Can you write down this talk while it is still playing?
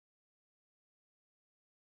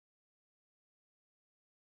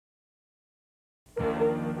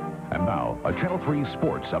And now, a Channel 3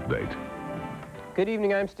 Sports Update. Good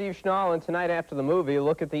evening, I'm Steve Schnall, and tonight after the movie, a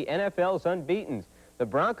look at the NFL's unbeatens. The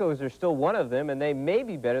Broncos are still one of them, and they may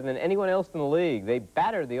be better than anyone else in the league. They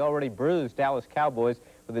battered the already bruised Dallas Cowboys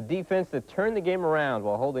with a defense that turned the game around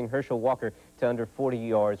while holding Herschel Walker to under 40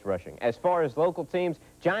 yards rushing. As far as local teams,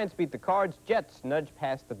 Giants beat the Cards, Jets nudged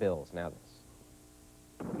past the Bills. Now this.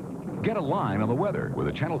 Get a line on the weather with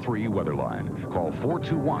a Channel 3 weather line. Call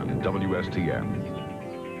 421 WSTM.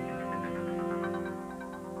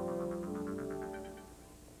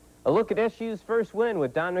 A look at SU's first win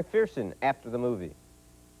with Don McPherson after the movie.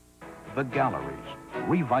 The galleries,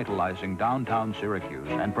 revitalizing downtown Syracuse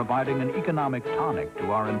and providing an economic tonic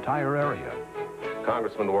to our entire area.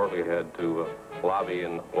 Congressman Worley had to lobby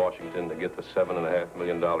in Washington to get the $7.5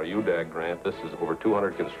 million UDAG grant. This is over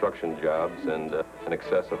 200 construction jobs and in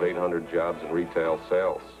excess of 800 jobs in retail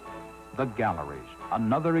sales. The galleries,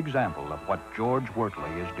 another example of what George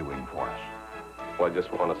Wortley is doing for us. Well, I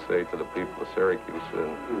just want to say to the people of Syracuse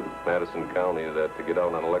and Madison County that to get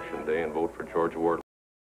out on Election Day and vote for George Wortley.